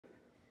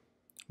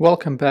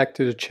Welcome back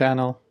to the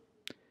channel.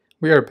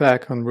 We are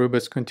back on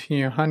Roobet's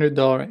continue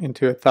 $100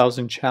 into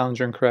 1,000 challenge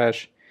and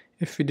crash.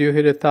 If we do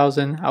hit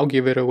 1,000, I'll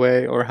give it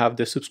away or have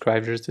the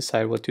subscribers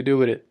decide what to do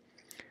with it.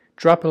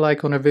 Drop a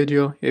like on the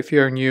video. If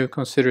you are new,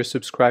 consider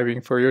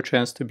subscribing for your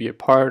chance to be a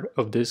part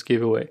of this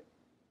giveaway.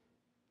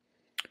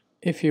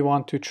 If you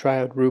want to try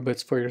out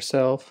Roobets for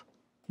yourself,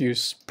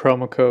 use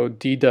promo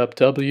code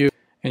DWW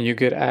and you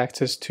get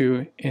access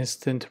to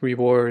instant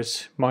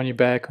rewards, money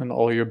back on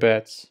all your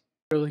bets.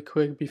 Really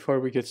quick before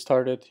we get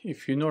started,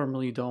 if you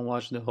normally don't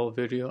watch the whole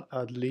video,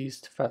 at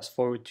least fast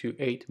forward to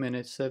 8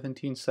 minutes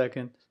 17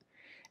 seconds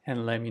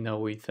and let me know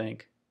what you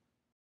think.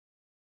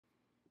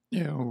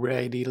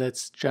 Alrighty,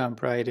 let's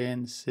jump right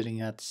in.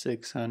 Sitting at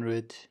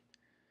 600.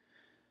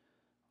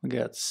 We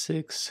got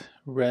 6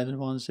 red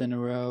ones in a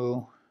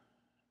row.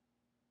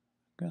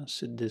 Gonna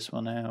sit this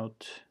one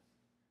out.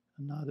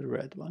 Another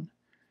red one.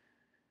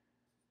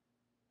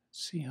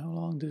 Let's see how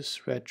long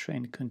this red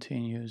train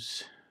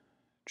continues.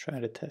 Try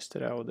to test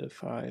it out with a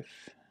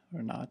 5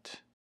 or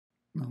not.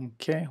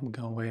 Okay, I'm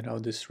gonna wait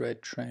out this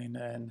red train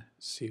and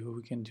see what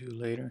we can do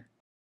later.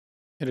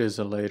 It is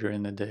a later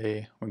in the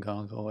day. We're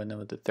gonna go in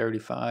with the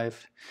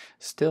 35.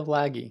 Still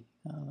laggy.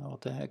 I don't know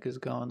what the heck is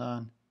going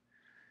on.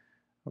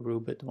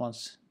 Roobet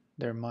wants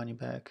their money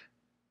back.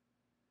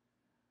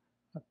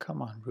 Oh,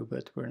 come on,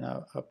 Roobet, we're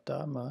not up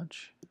that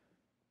much.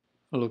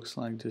 Looks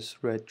like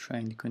this red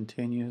train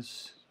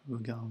continues. We're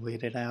gonna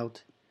wait it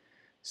out.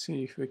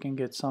 See if we can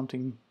get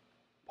something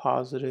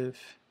positive.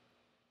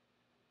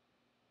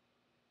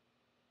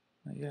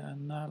 Yeah,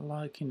 I'm not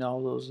liking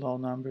all those low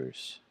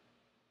numbers.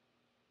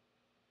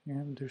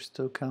 Yeah, they're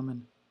still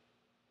coming.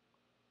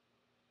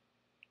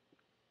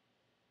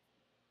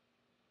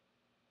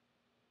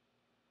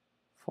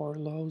 Four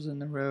lows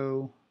in a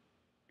row.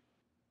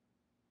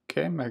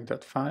 Okay, make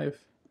that 5.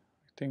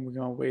 I think we're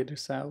gonna wait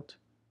this out.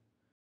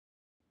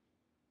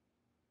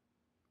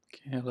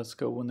 Okay, let's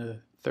go on the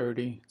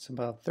 30. It's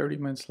about 30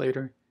 minutes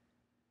later.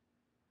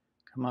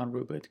 Come on,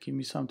 Roobet, give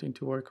me something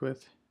to work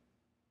with.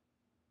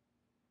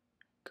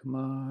 Come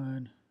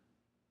on.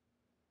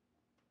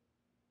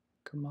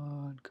 Come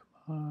on,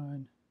 come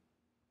on.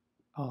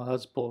 Oh,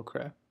 that's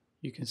bullcrap.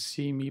 You can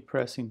see me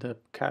pressing the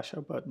cash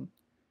out button.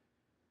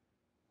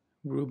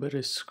 Roobet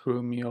is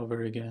screwing me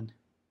over again.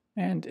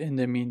 And in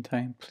the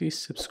meantime, please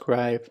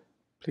subscribe.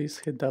 Please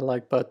hit that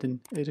like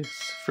button. It is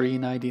free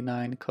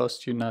 99,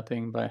 costs you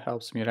nothing, but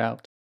helps me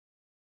out.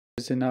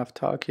 Is enough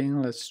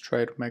talking. Let's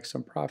try to make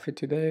some profit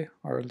today,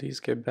 or at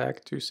least get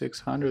back to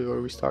 600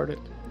 where we started.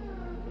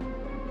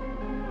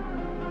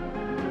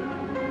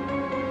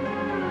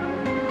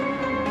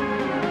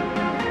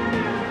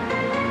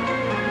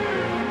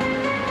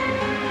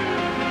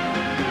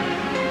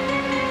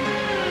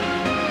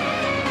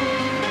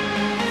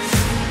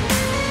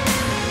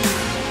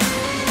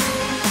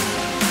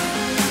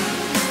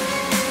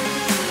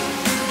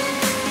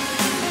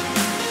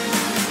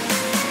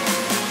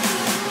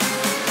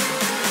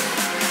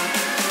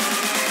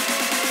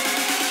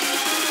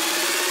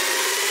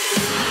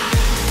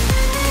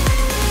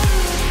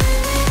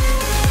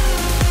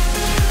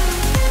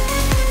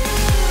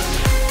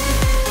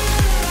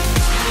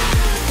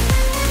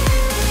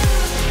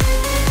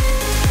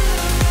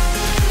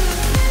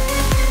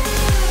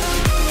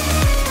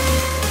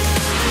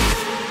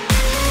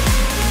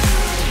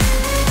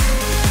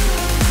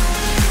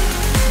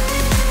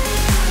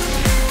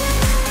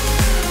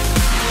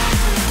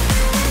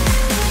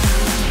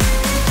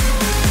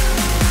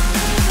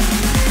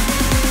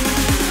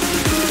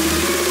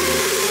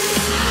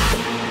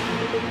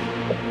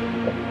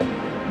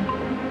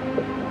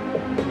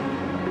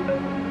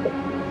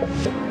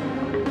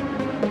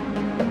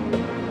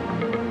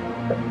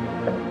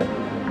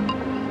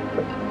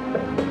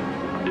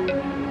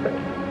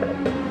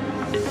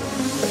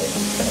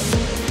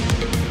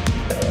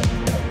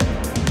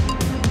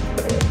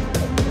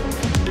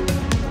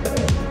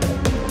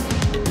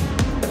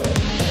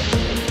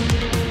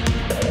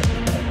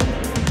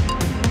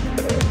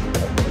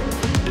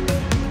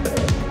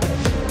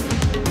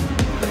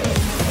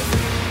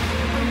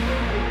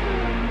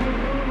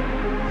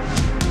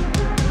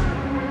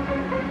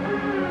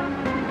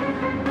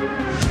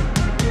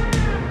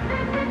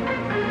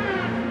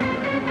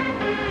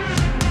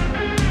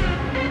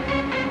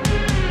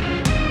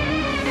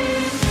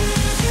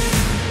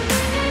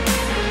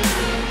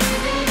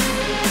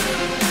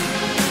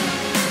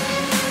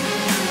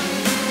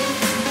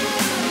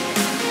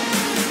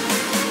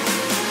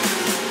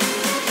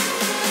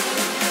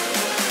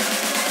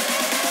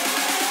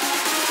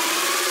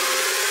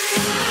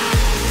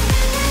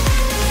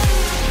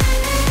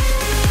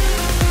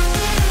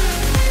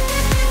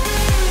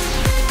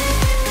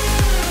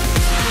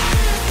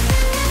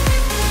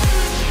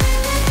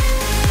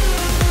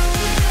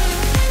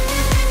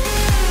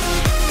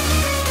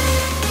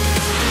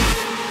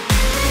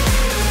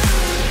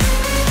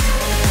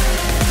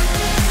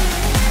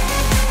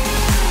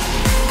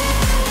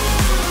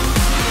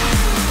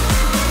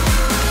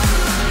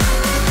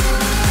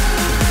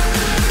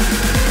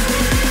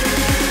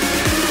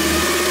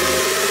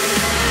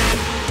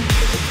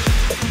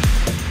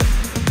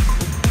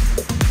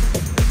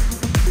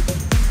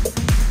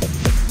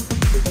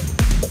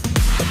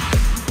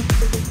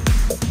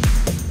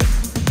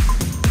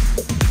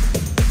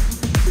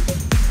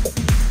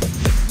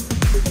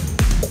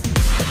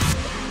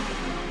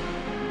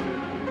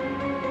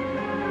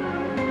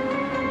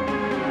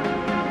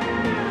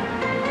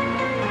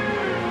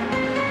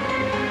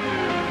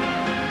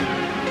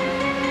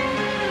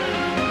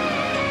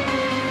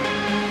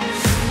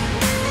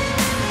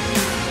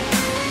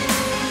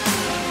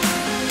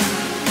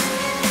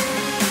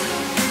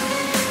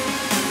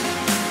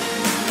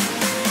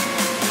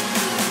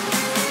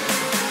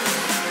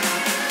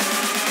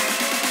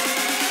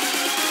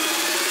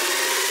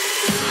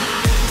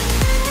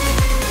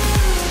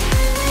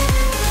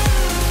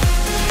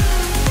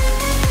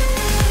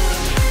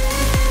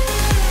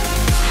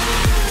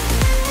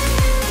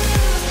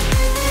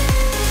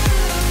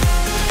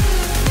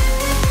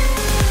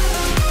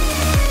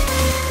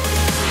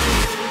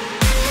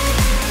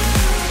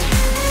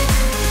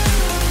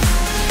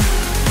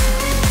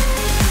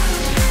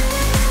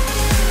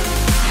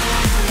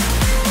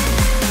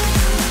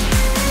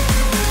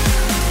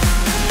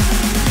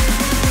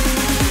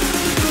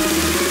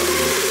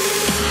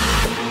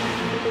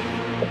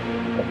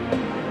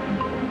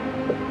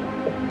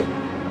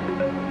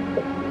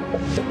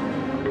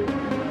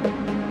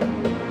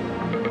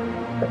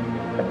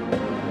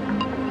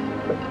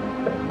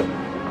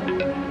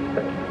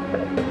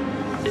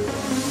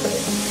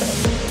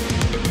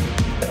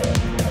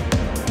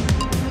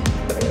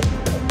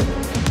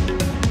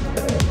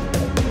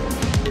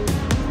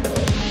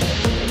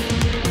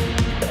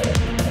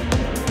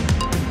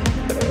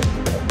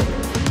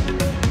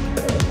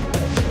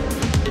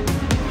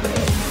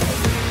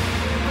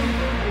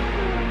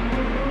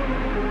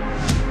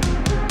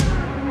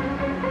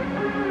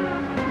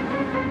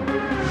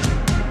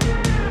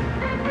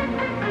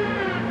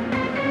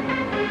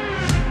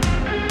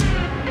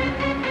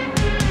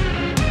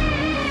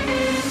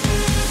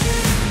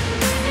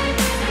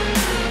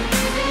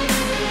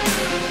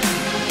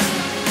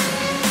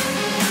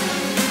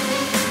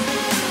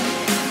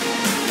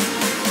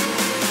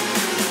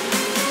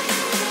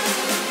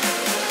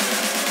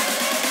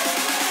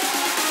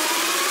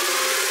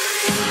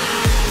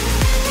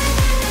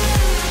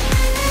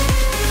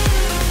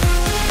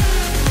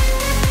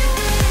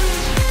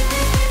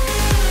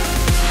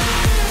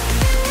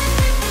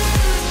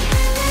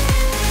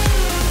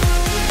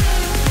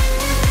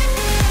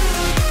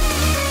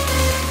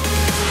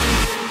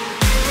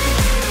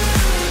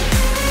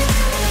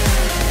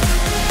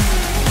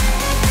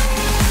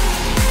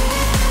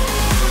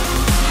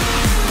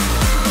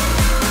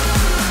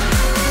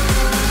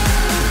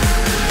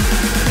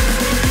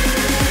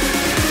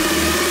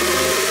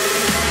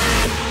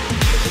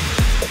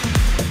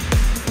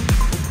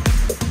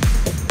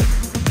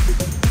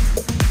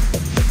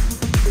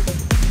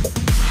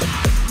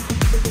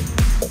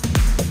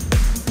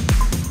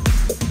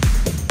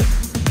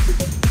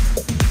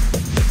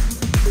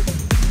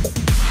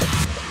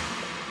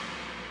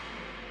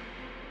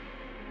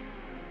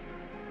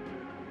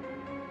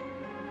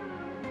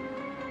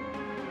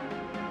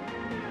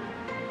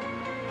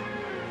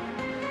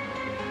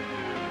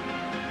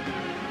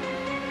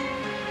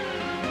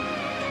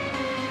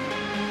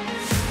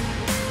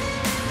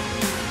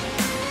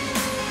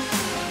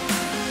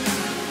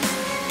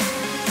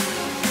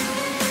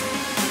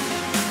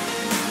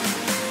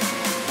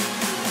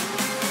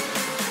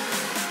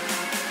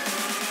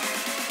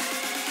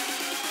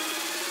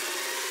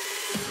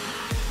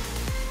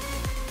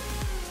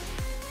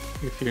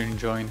 you're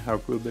enjoying how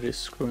Roobet is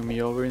screwing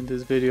me over in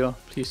this video,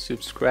 please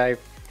subscribe,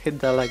 hit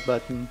that like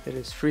button. It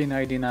is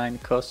 $3.99,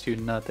 it costs you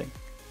nothing.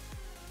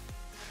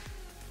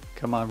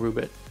 Come on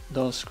Roobet,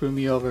 don't screw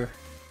me over.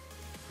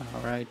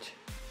 Alright.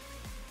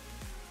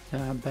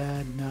 Not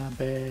bad, not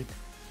bad.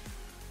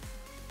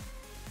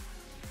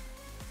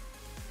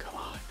 Come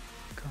on,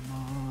 come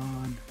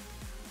on.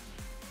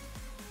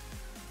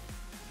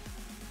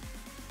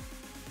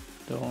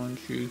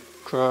 Don't you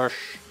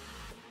crush,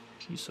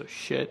 piece of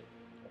shit.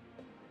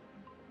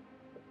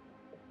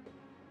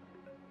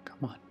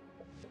 Come on.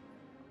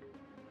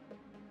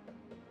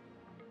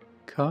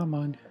 Come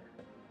on.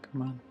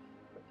 Come on.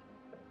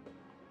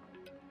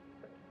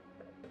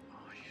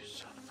 Oh, you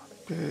son of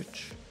a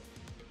bitch.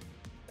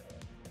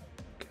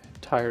 Okay, I'm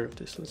tired of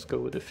this. Let's go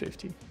with the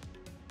 50.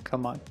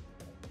 Come on.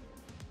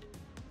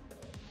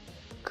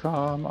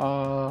 Come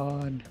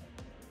on.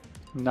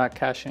 I'm not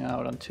cashing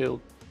out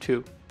until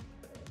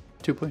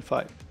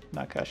 2.5.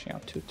 Not cashing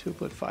out to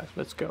 2.5.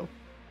 Let's go.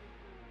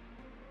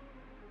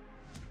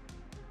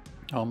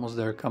 Almost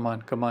there. Come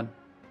on, come on.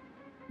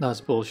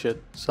 That's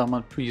bullshit.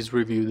 Someone please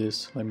review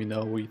this. Let me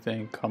know what you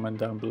think. Comment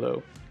down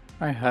below.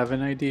 I have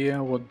an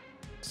idea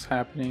what's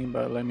happening,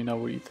 but let me know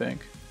what you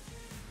think.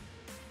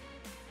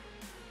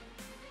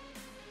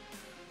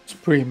 It's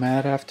pretty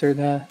mad after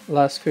that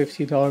last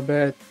 $50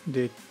 bet.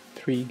 Did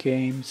 3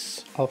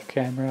 games off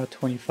camera,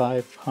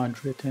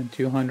 2500 and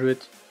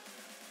 200.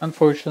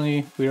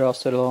 Unfortunately, we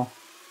lost it all.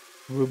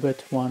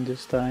 Roobet won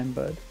this time,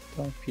 but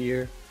don't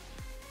fear.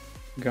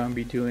 I'm gonna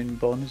be doing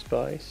bonus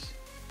buys.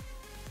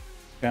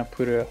 I'm gonna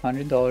put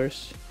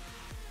 $100.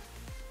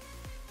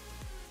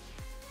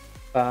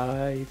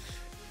 Five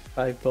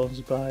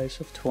bonus buys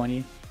of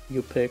 20.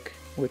 You pick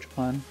which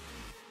one.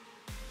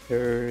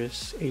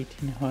 There's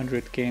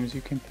 1800 games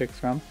you can pick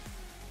from.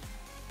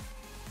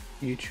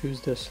 You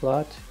choose the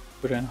slot.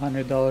 Put in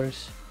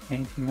 $100.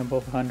 Anything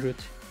above 100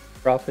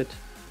 profit.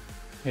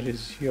 It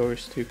is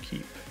yours to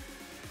keep.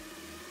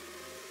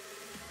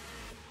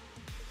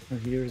 So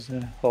here's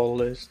the whole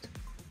list.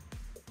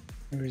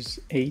 There's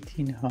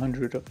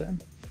 1800 of them.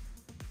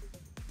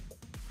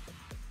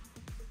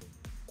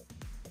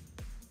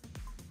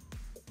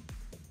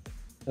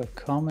 So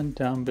comment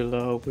down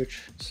below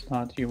which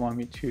slot you want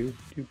me to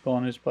do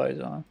bonus buys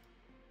on.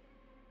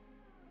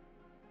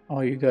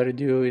 All you gotta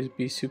do is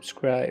be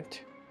subscribed.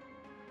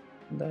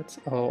 That's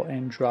all,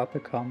 and drop a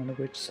comment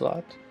which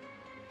slot.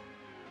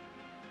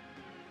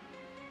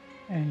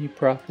 Any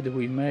profit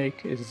we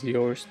make is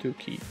yours to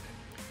keep.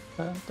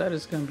 That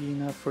is gonna be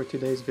enough for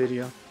today's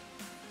video.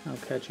 I'll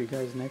catch you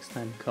guys next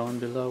time. Comment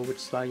below which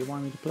slot you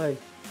want me to play.